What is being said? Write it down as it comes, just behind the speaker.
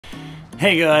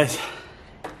Hey guys,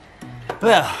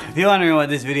 well, if you're wondering what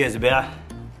this video is about,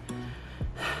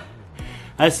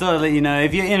 I just thought I'd let you know,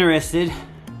 if you're interested,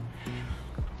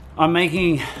 I'm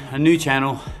making a new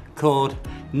channel called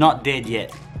Not Dead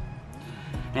Yet.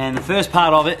 And the first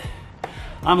part of it,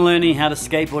 I'm learning how to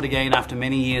skateboard again after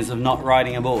many years of not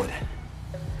riding a board.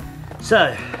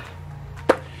 So,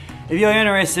 if you're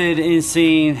interested in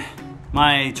seeing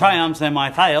my triumphs and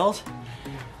my fails,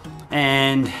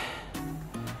 and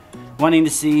wanting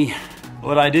to see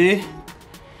what I do,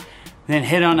 then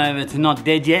head on over to Not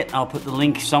Dead Yet. I'll put the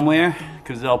link somewhere,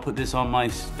 because I'll put this on my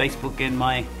Facebook and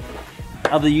my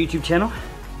other YouTube channel.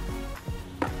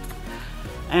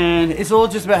 And it's all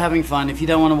just about having fun. If you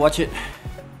don't want to watch it,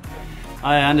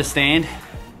 I understand.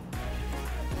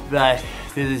 But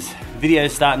there's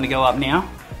videos starting to go up now.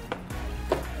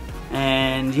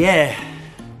 And yeah,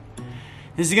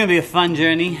 this is going to be a fun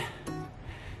journey.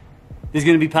 There's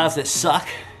going to be parts that suck.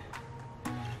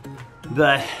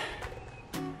 But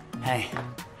hey,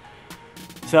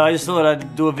 so I just thought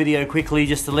I'd do a video quickly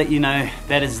just to let you know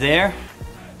that it's there,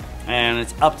 and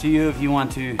it's up to you if you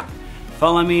want to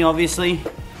follow me. Obviously,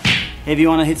 if you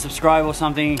want to hit subscribe or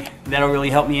something, that'll really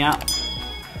help me out.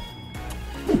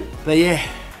 But yeah,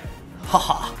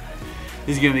 haha,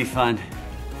 this is gonna be fun.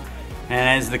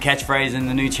 And as the catchphrase in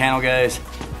the new channel goes,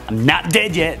 I'm not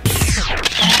dead yet.